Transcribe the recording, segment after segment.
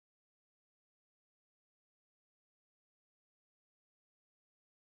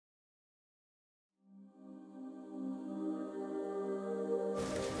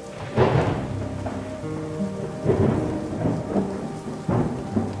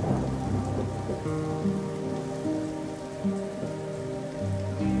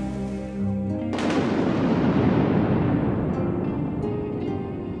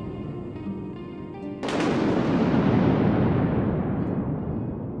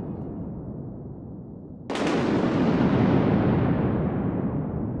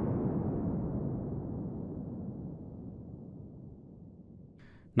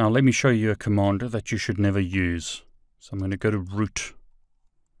Now let me show you a command that you should never use. So I'm going to go to root.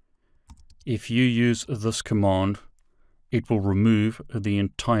 If you use this command, it will remove the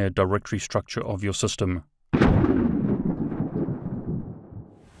entire directory structure of your system.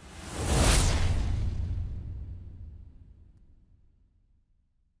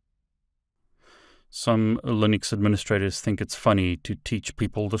 Some Linux administrators think it's funny to teach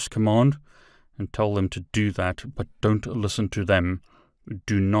people this command and tell them to do that, but don't listen to them.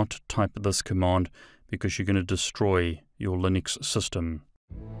 Do not type this command because you're going to destroy your Linux system.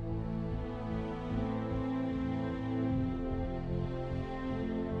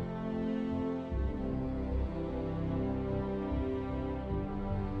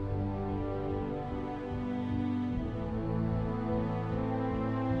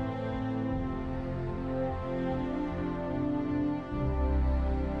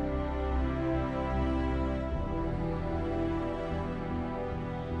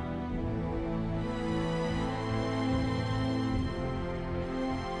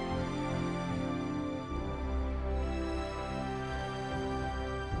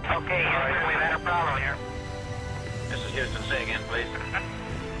 Okay, Houston, we've had a problem here. This is Houston. Say again, please.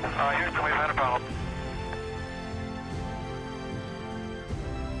 Houston, we've had a problem.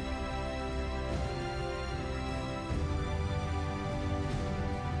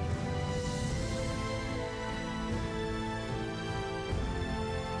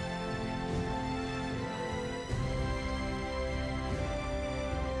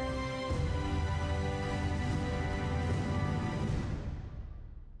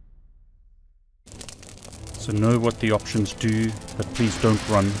 So know what the options do, but please don't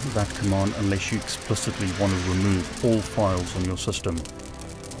run that command unless you explicitly want to remove all files on your system.